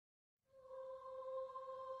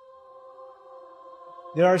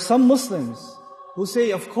There are some Muslims who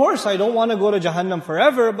say, of course I don't want to go to Jahannam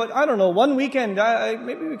forever, but I don't know, one weekend,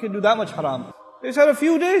 maybe we can do that much haram. They said a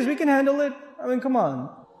few days, we can handle it. I mean, come on.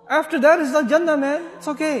 After that is the Jannah, man. It's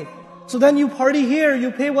okay. So then you party here,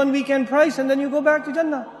 you pay one weekend price, and then you go back to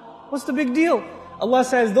Jannah. What's the big deal? Allah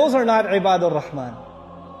says, those are not Ibadur Rahman.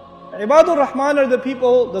 Ibadur Rahman are the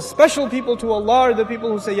people, the special people to Allah are the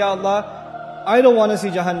people who say, Ya Allah, I don't want to see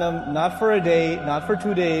Jahannam, not for a day, not for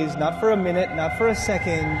 2 days, not for a minute, not for a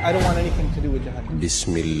second. I don't want anything to do with Jahannam.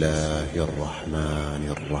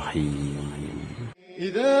 Bismillahirrahmanirrahim.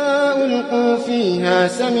 إذا ألقوا فيها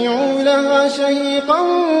سمعوا لها شهيقا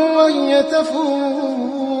وهي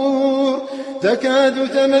تفور تكاد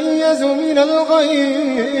تميز من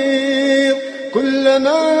الغيظ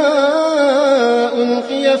كلما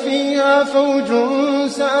ألقي فيها فوج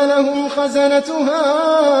سألهم خزنتها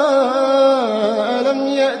ألم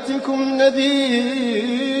يأتكم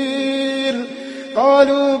نذير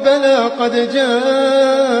قالوا بلى قد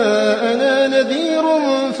جاءنا نذير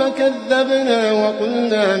فكذبنا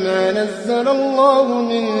وقلنا ما نزل الله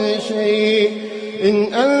من شيء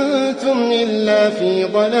إن أنتم إلا في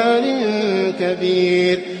ضلال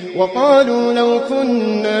كبير وقالوا لو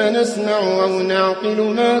كنا نسمع أو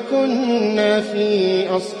نعقل ما كنا في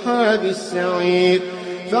أصحاب السعير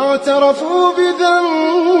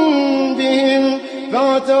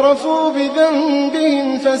فاعترفوا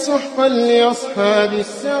بذنبهم فسحقا لأصحاب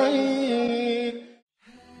السعير.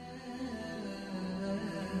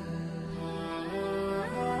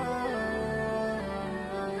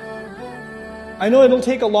 I know it'll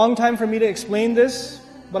take a long time for me to explain this,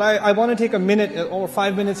 but I want to take a minute or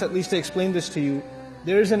 5 minutes at least to explain this to you.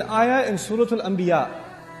 There is an ayah in Surah Al-Anbiya.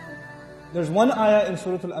 There's one ayah in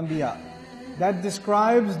Surah Al-Anbiya that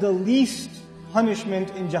describes the least punishment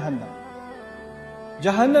in Jahannam.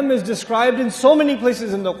 Jahannam is described in so many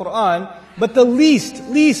places in the Quran, but the least,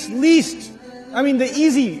 the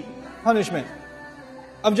easy punishment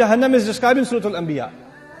of Jahannam is described in Surah Al-Anbiya.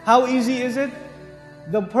 How easy is it?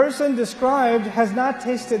 The person described has not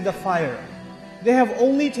tasted the fire. They have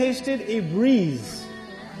only tasted a breeze.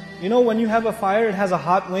 You know, when you have a fire, it has a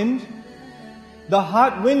hot wind. The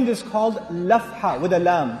hot wind is called lafha with a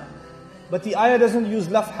lam. But the ayah doesn't use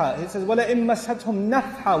lafha. It says, وَلَئِن مَسَّتْهُمْ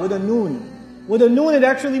نَفْحَ with a noon. With a noon, it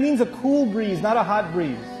actually means a cool breeze, not a hot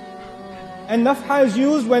breeze. And nafha is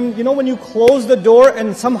used when you close the door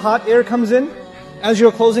and some hot air comes in as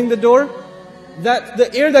you're closing the door. That the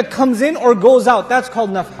air that comes in or goes out, that's called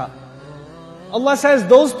nafha. Allah says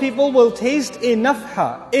those people will taste a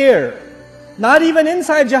nafha, air. Not even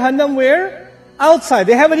inside Jahannam, where? Outside.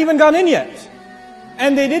 They haven't even gone in yet.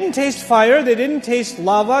 And they didn't taste fire, they didn't taste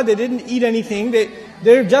lava, they didn't eat anything.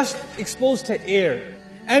 They're just exposed to air.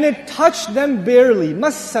 And it touched them barely.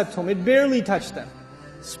 Massathum, it barely touched them.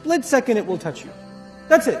 Split second it will touch you.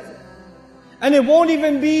 That's it. And it won't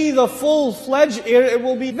even be the full-fledged air, it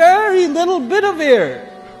will be very little bit of air.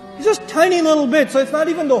 Just tiny little bit. So it's not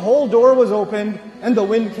even the whole door was opened and the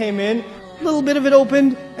wind came in. A little bit of it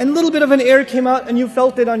opened and a little bit of an air came out and you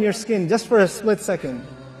felt it on your skin just for a split second.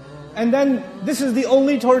 And then this is the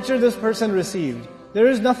only torture this person received. There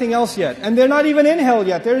is nothing else yet. And they're not even in hell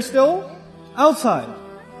yet. They're still outside.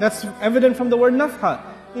 That's evident from the word nafha.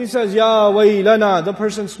 He says, Ya waylana, the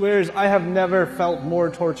person swears, I have never felt more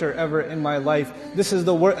torture ever in my life. This is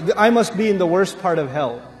the worst, I must be in the worst part of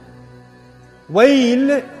hell.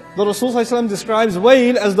 Wayl, the Rasul ﷺ describes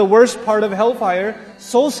wayl as the worst part of hellfire,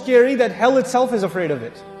 so scary that hell itself is afraid of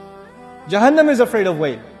it. Jahannam is afraid of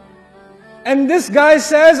wayl. And this guy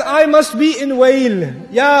says, I must be in wayl.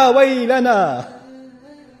 Ya waylana.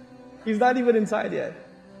 He's not even inside yet.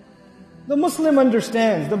 The Muslim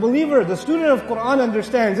understands, the believer, the student of Quran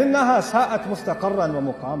understands, إِنَّهَا سَاءَتْ مُسْتَقَرًّا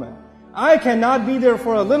وَمُقَامًا. I cannot be there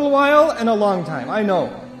for a little while and a long time, I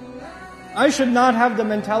know. I should not have the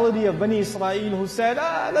mentality of Bani Israel who said,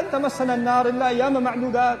 لَن تَمَسَّنَا النَّارِ إِلَّا أَيَّامًا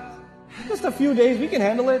مَعْدُودَاتٍ. Just a few days, we can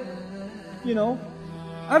handle it. You know,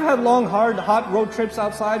 I've had long, hard, hot road trips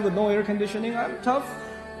outside with no air conditioning. I'm tough.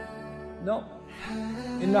 No.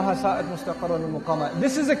 إِنَّهَا سَاءَتْ مُسْتَقَرًّا وَمُقَامًا.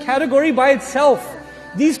 This is a category by itself.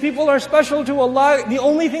 These people are special to Allah. The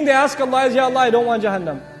only thing they ask Allah is, Ya Allah, I don't want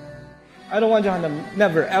Jahannam. I don't want Jahannam.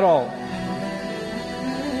 Never, at all.